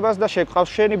დამატებას და შეგყავს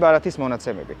შენი ბარათის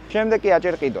მონაცემები. შემდეგ კი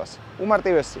აჭერ ყიდვას.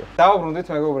 უმარტივესია. დავუბრუნდით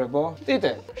მეგობრებო.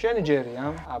 ტიტე, შენი ჯერია,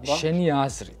 აბა. შენი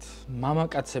აზრით,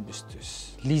 მამაკაცებისთვის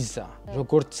ლიზა,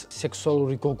 როგორც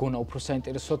სექსუალური გოგონა უფრო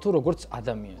საინტერესოა თუ როგორც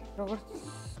ადამიანი? როგორც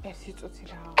ერთი წუთი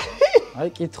რა. აი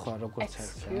კითხვა როგორც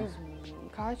არის.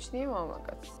 გააჩნია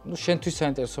მამაკაც. ნუ შენთვის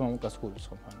საინტერესო მამაკაც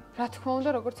გულისხმობ ანუ. რა თქმა უნდა,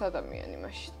 როგორც ადამიანი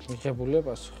მაშინ. მიღებულია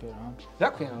პასუხი რა. რა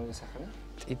ქვია ამის სახელი?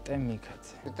 ტიტე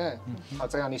მიქაძე. ტიტე?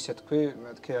 აწეგან ისე თქვი,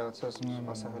 მეთქი რაღაცას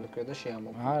მასახელი ქვია და შეამო.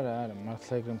 არა,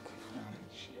 მართლა ეგრე მქვია.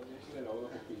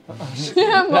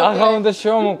 აღა უნდა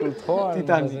შევამოკლოთ ხო?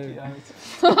 ტიტანიკი.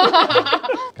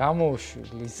 გამოვშვი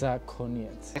ლიზა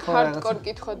ქონიაც. ჰარდკორ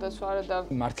კითხვა და სვარა და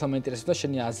მართლა მაინტერესებდა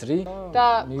შენი აზრი და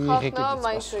ხალხნა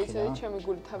მაინც ისე ჩემი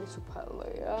გული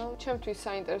თავისუფალია. ჩემთვის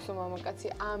საინტერესო მამაკაცი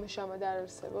ამჟამად არ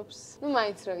არსებობს. ნუ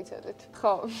მაინც რა ვიცოდეთ.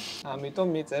 ხო. ამიტომ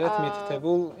მიწერეთ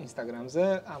მითითებულ ინსტაგრამზე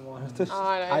ამოარეთ.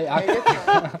 აი ეგეთი.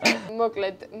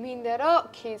 მოკლედ მინდა რომ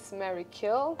Kiss Marry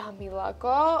Kill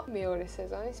ამილაგო მეორე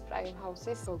სეზონის Prime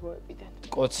House-ის ლოგოებიდან.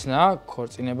 კოცნა,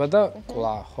 ქორწინება და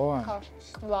კლა, ხო?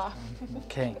 კლა.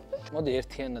 ოკეი. მოდი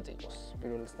ერთიანად იყოს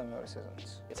პირველი და მეორე სეზონიც.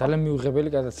 ძალიან მიუღებელი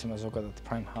გადაცემა ზოგადად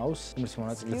Prime House, რომელიც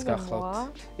მონაწილეც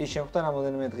გახლავთ. ის შეხვდა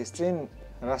რამოდენიმე დღის წინ,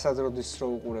 რასაც როდის რო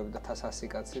უყურებდა 100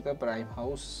 კაცი და Prime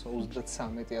House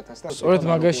 33000 და სწორედ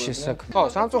მაგაში საქმე. ხო,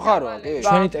 სამწუხაროა კი.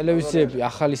 ჩვენი ტელევიზიები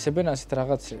ახალისებენ ასეთ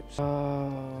რაღაცებს.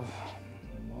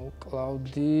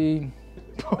 მოკლავდი.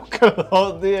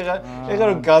 ეხლა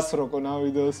რომ გასროკო ნა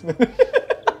ვიდეოს მე.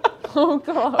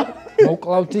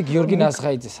 მოკლავდი გიორგი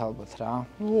ნაზღაიძეს ალბათ რა.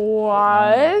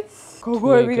 What?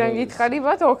 გოგოებიდან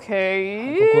გითხარიბათ, ოკეი.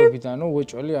 გოგოებიდან, ნუ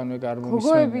უეჭველი, ანუ ეგ არ მომისმენია.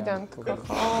 გოგოებიდან ხო.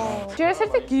 ჯერ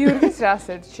ერთ გიორგის რას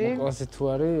ერთში? მოკლაზე თუ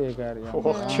არის, ეგ არის.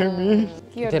 ოხ, ჩემი.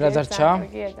 გიორგი დარაძარჩა?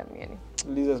 ადამიანი.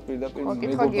 ლიზას პირდაპირ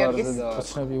მეგობარზე და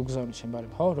კოცნები უგზავნი ჩემ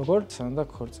ბარემ. ხო, როგორ? სანდა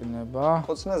ქორწინება.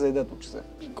 კოცნა ზედა ტუჩზე.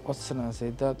 კოცნა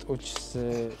ზედა ტუჩზე.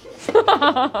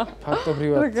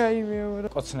 ფაქტობრივად. გაიმეორა.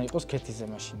 კოცნა იყოს ქეთიზე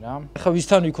მაშინ რა. ახლა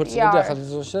ვისთან ვიქორწინებდი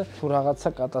ახალგაზრდობაში თუ რაღაცა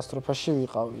კატასტროფაში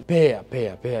ვიყავი.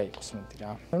 ბეა იყოს მეტი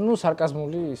რა. ნუ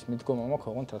სარკაზმული ის მიდგომა მაქვს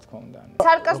ოღონდ რა თქმა უნდა.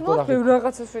 სარკაზმულად ბევრ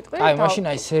რაღაცას ვიტყვი. აი, მაშინ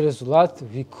აი სერიოზულად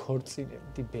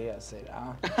ვიქორწინებდი ბეაზე რა.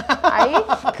 აი,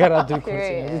 გარად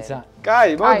ვიქორწინებდი ძალიან.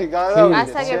 კაი, მოდი გადავიდეთ.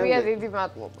 ასაგებია დიდი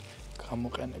მადლობა.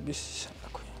 გამოყენების ისა რა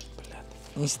ქვია.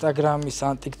 Instagram-ის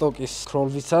ან TikTok-ის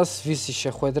scroll-ვისას ვისი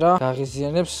შეხვედრა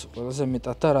გაღიზიანებს ყველაზე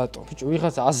მეტად და რატო? ბიჭო,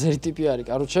 ვიღაცა აზერი ტიპი არის,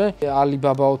 კაროჩე,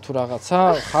 ალიბაბაო თუ რაღაცა,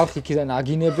 ხალხი იქიდან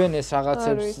აგინებენ ეს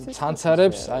რაღაცებს,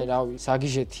 ცანცარებს, აი რავი,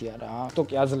 საგიჟეთია რა.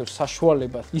 TikTok-ი აძლევს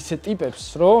საშუალებას ისე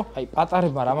ტიპებს, რომ აი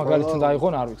პატარებმა რა მაგალითად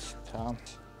დაიღონ, არ ვიცით რა.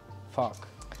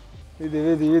 Fuck.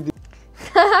 ვიდი.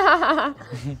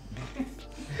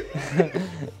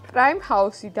 Prime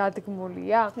House-ი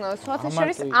დადგმულია? სხვათა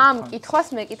შორის ამ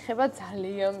კითხვას მეკითხება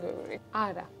ძალიან ბევრი.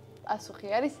 არა. პასუხი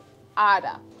არის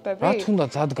არა. რა თუნდა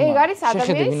დადგმა? ეგ არის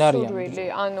ადამიანის სურვილი,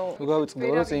 ანუ თუ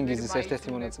გავიწყდება რომ წინგიზის ერთ-ერთი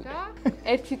მონაწილე.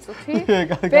 ერთი წუთი.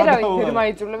 ვერავინ ვერ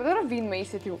მაიძულებდა რომ ვინმე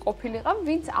ისეთი ყოფილიყავ,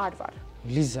 ვინც არ ვარ.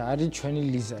 ლიზა არის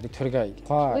ჩვენი ლიზა, რით ვერ გაიგე.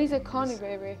 ხო? Lisa Coney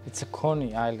baby. It's a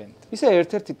Coney Island. ისე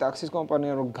ერთ-ერთი ტაქსის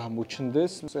კომპანია რომ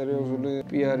გამოჩნდეს, სერიოზული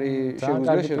პიარი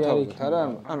შეგვიძლია შევთავაზოთ,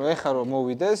 არა? ანუ ეხლა რომ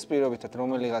მოვიდეს, პირობითად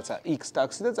რომელიღაცა X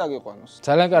ტაქსი და წაგიყვანოს.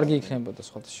 ძალიან კარგი იქნებოდა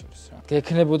სხვათა შორის რა.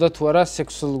 გექნებოდა თუ არა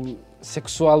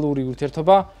სექსუალური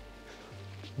ურთიერთობა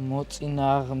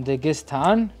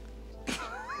მოწინააღმდეგესთან?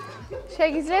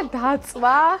 შეგიძლია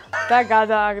დაწვა და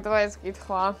გადააგდო ეს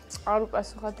კითხვა. არ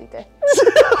უპასუხა ტიტე.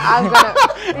 I'm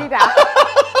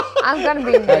gonna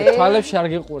be me. თვალებში არ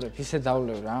გიყურებ, ისე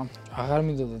დავლევ რა. აღარ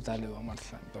მინდოდა დალევა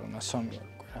მართლა, იმიტომ რომ ნასვამი ვარ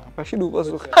უკვე რა. მაშინ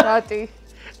უპასუხე. რატი?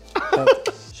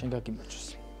 შენ გაგიმარჯოს.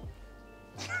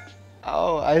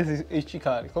 აუ, აი ეს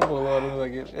ჩიქარი, ხო ბოლო არ უნდა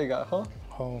ეგა, ხო?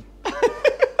 ხო.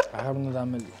 აღარ უნდა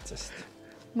დამელიძეს.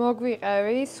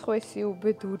 მოგვიყევი სხვისი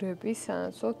უბედურები,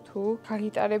 სანაცვლოდ თუ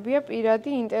გაგიტარებია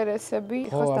პირადი ინტერესები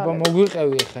ხო, აბა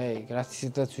მოგვიყევი ხა ეგ, რაც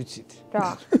ისედაც ვიცით.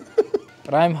 რა?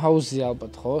 Prime House-ი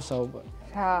ალბათ ხო, საუბარი.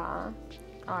 რა?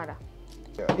 არა.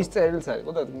 ის წერილიც არის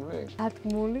ხო დადგმული?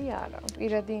 დადგმული არა,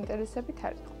 პირადი ინტერესებით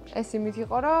არ იყო. ეს იმით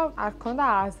იყო, რომ არ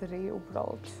ქონდა აზრი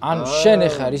უბრალოდ. ანუ შენ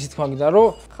ეხა რისი თქმა გინდა,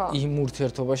 რომ იმ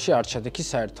ურთიერთობაში არ ჩადექი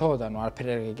საერთოდ, ანუ არაფერი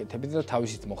არ გეკეთებდი და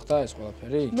თავისით მოხდა ეს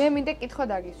ყველაფერი? მე მინდა კითხვა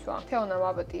დაგისვა. თეონა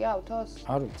მაბატია ავთოს?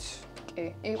 არ ვიცი. კი.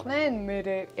 იყვნენ მე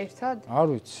ერთად? არ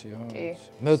ვიცი,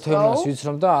 მე თეონას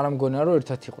ვიცნობ და არ მგონია რომ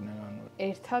ერთად იყვნენ, ანუ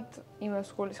ერთად იმას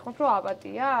გულისხმობ, რომ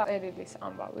აბატია წერილის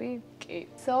ამბავი?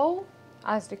 კი. So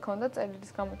აზრი ქონდა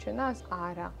წერილის გამოჩენას?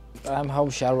 არა. Prime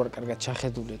House-ში არ ვარ კარგად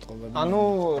ჩახედული ეთყობები.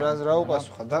 ანუ რა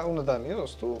უპასუხა? და უნდა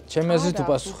დალიოს თუ? ჩემი აზრით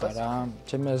უპასუხა რა.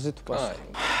 ჩემი აზრით უპასუხა.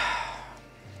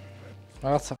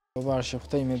 რაღაცა არ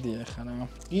შეხვდა იმედია ეხლა რა.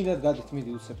 გინდათ გადით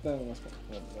მიდი უცებ და მას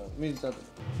გახდება. მიდი წადე.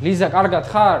 ლიზა, კარგად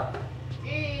ხარ?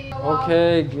 კი.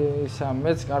 ოკეი, ისა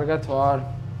მეც კარგად ვარ.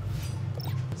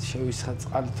 შევისხა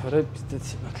წყალი თორე პიზდეც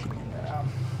იმაკლიმენა რა.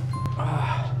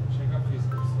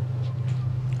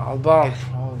 ალბათ,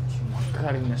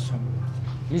 მაგარია სომი.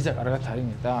 ლიზა, კარგად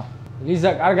არინე და?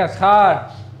 ლიზა, კარგად ხარ?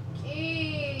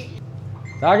 კი.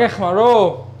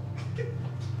 დაგეხმარო?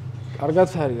 კარგად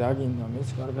არის, რა გინდა, მეც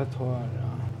კარგად ვარ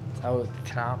რა. წავედით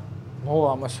რა. მოვა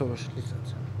ამასობაში ლიზაც.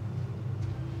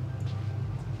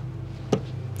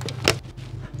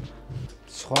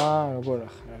 სხვა როგორ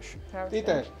ახარაში?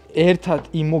 ტიტე. ერთად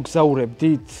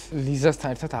იმოგზაურებდით ლიზასთან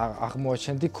ერთად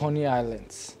აღმოაჩენდი Coney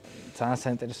Island-ს. ძალიან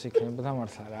საინტერესო იქნებოდა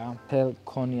მართლა რა. თელ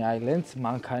Coney Island-ს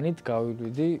მანქანით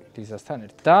გავივლიდი ლიზასთან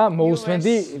ერთად. და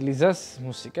მოусმენდი ლიზას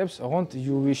მუსიკებს, ოღონდ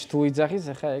You Wish თუ იძახის,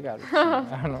 ახლა ეგ არის.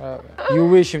 ანუ You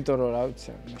Wish, იმიტომ რომ რა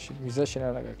ვიცი, მაშინ ვიზა შენ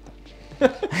არა გაგდა.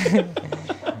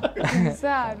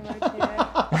 ვიზა არ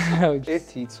მაქვს.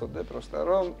 ერთი იცოდე პროსტა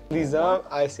რომ ლიზა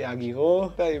აი ესე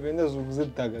აგიღო და იბენდა ზურგზე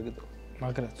დაგაგდო.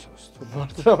 მაგრაცოს თუ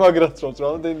მართლა მაგრაცოს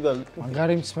რამდენი და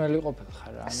მაგარი მსმელი ყოფილ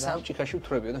ხარ რა. სამჭიქაში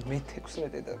ვთვრებიო და მე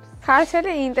 16 და.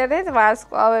 ქართული ინტერნეტ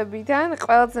ვარსკვლავებიდან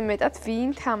ყველაზე მეტად ვინ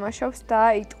თამაშობს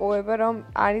და იტყუება რომ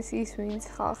არის ის ვინც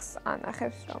ხალხს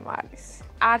ანახებს რომ არის.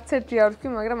 არც ერთი არ ვთქვი,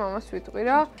 მაგრამ ამას ვიტყვი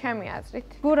რა. ჩემი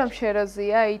აზრით, გურამ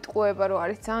შეროზია იტყუება რომ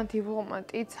არის ძალიან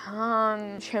დიპლომატი,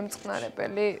 ძალიან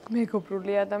შემწყნარებელი,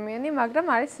 მეგობრული ადამიანი, მაგრამ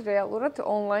არის რეალურად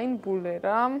ონლაინ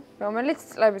ბულერა, რომელიც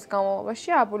წლების განმავლობაში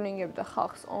აბულინგებდა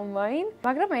ხალხს ონლაინ,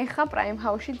 მაგრამ ეხა Prime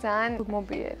House-ში ძალიან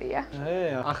მობიერია.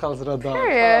 ახალს რა და.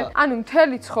 ანუ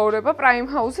მთელი ცხოვრება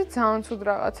Prime House-ი ძალიან ცუდ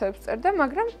რაღაცებს წერდა,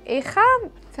 მაგრამ ეხა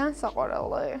ძალიან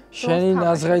საყვარელია. შენი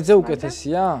ნაზღაიძე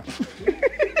უკეთესია?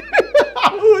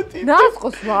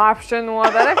 ნასყოს вообще ну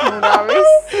ადარებ მურავის.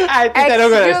 აი ტიტე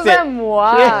როგორ არის?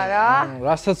 რა.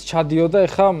 რასაც ჩადიოდა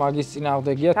ეხა მაგის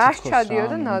წინააღმდეგია თითქოს. რას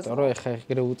ჩადიოდა ნაზღვა? იმიტომ რომ ეხა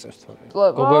ეგრე უწევს თორე.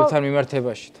 გოგოებთან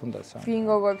მიმართებაში თუნდაც. ვინ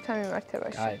გოგოებთან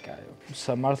მიმართებაში? აი, კაი.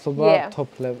 სამართლობა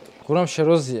top level. გურამ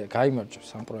შეროზია, გაიმარჯვებს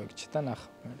ამ პროექტში და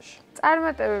ნახავ მე.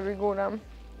 წარმატებები გურამ.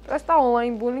 პროსტა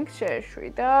ონლაინ ბულინგ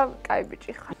შეეშვი და კაი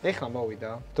ბიჭი ხარ. ეხლა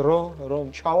მოვიდა დრო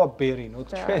რომ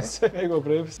ჩავაბერინოთ ჩვენს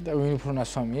მეგობრებს და ვინ უფრო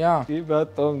ნასვამია? კი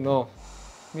ბატონო.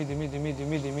 მიდი.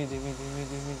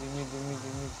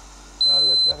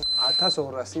 კარგად.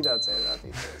 1200 დაწერა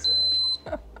ტიტეზე.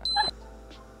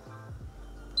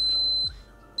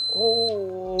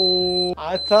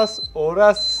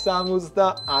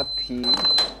 1270.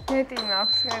 მეტი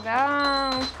მაქვს ხედა.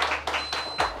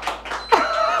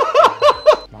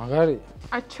 მაგარი.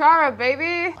 აჩარა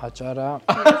baby. აჭარა.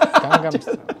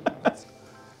 განგამისტრა.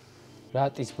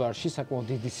 რატის ბარში საკმაოდ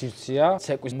დიდი სივრცეა,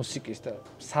 ცეკვის მუსიკის და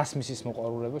სასმისის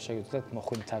მოყვარულება შეგიძლიათ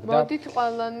მოხვიდეთ აქ და მოდით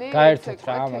ყველანი გაერთოთ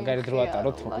რა, მაგარი დრო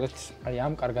ატაროთ, მოკლედ. აი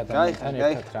ამ კარგ ადამიანთან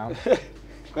ერთად რა.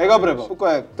 მეგობრებო,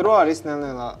 უკვე დრო არის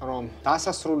ნელ-ნელა რომ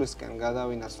დასასრულისკენ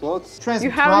გადავინაცვლოთ. ჩვენს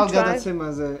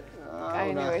თვალგადაცემაზე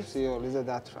ლიზა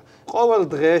დათვრა. ყოველ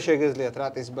დღე შეგეძლიათ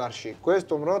რატის ბარში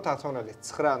გვესტუმროთ ათონელის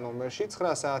 9 ნომერში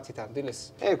 9 საათიდან დილის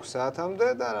 6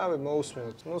 საათამდე და რავი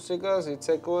მოусმინოთ მუსიკას,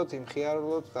 იცეკოთ,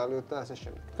 იმხიარულოთ, დალიოთ და ასე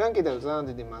შემდეგ. თქვენ კიდევ ძალიან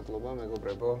დიდი მადლობა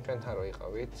მეგობრებო, ჩვენთან რო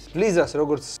იყავით. ლიზას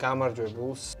როგორც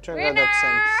გამარჯვებულს ჩვენ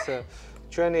გადავცემთ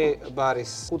ჩვენი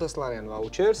ბარის 500 ლარიან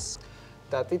ვაუჩერს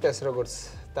და ტიტეს როგორც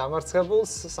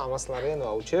დამარცხებულს 300 ლარიან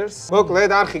ვაუჩერს.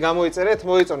 მოკლედ არხი გამოიწერეთ,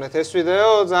 მოიწონეთ ეს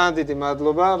ვიდეო. ძალიან დიდი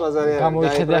მადლობა, ბაზარი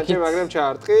დაიბრაჭე, მაგრამ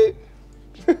ჩაარტყი.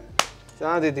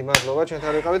 ძალიან დიდი მადლობა,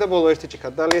 ჩვენთან ვიყავით და ბოლო ერთი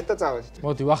ჭიქა დალიეთ და წავედით.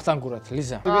 მოდი ვახტანგურათ,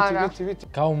 ლიზა.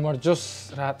 თვით.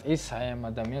 გაუმარჯოს რატის აი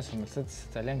ამ ადამიანს,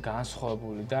 რომელსაც ძალიან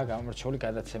განსხვავებული და გამორჩეული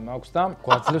გადაცემა აქვს და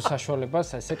გვაძლევს საშუალებას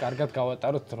ესე კარგად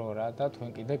გავატაროთ დრო რა და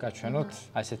თქვენ კიდე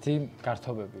გაჩვენოთ ასეთი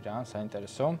გართობები რა,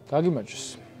 საინტერესო.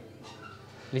 გაგიმარჯოს.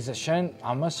 ლიზა, შენ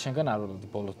ამას შენგან არ ვლოდი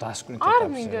ბოლოს დასკვნით ეტაპზე.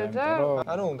 არ მინდა და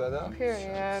არ უნდა და.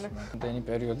 period. დენი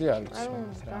პერიოდი არ ვიცი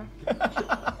რა.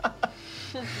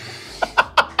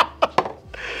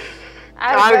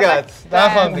 კარგად,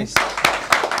 დახამის.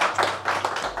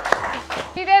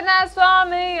 ირენა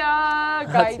სვამია,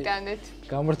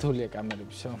 გაიტანეთ. გამართულია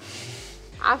კამერებისო.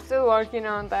 I'm still working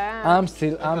on that. I'm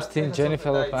still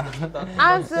Jennifer Lopez.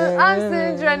 I'm still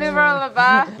Jennifer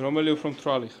Lopez. რომელი უფრო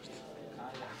მთვრალი ხართ?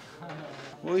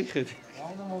 მოიხედი.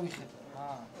 უნდა მოვიხედო.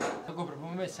 მეგობრებო,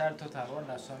 მე საერთოდ არ ვარ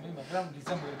ნასვამი, მაგრამ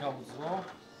ლიზამ ვერ გავუძლო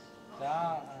და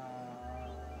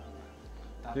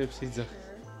დებს იძახი.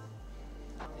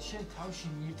 შენ თავში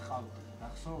მიირტყავდი,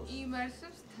 ახსოვს?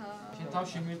 იმერსებს თან. შენ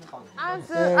თავში მიირტყავდი. I'm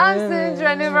still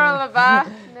Jennifer Lopez.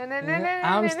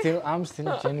 I'm still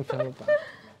Jennifer Lopez.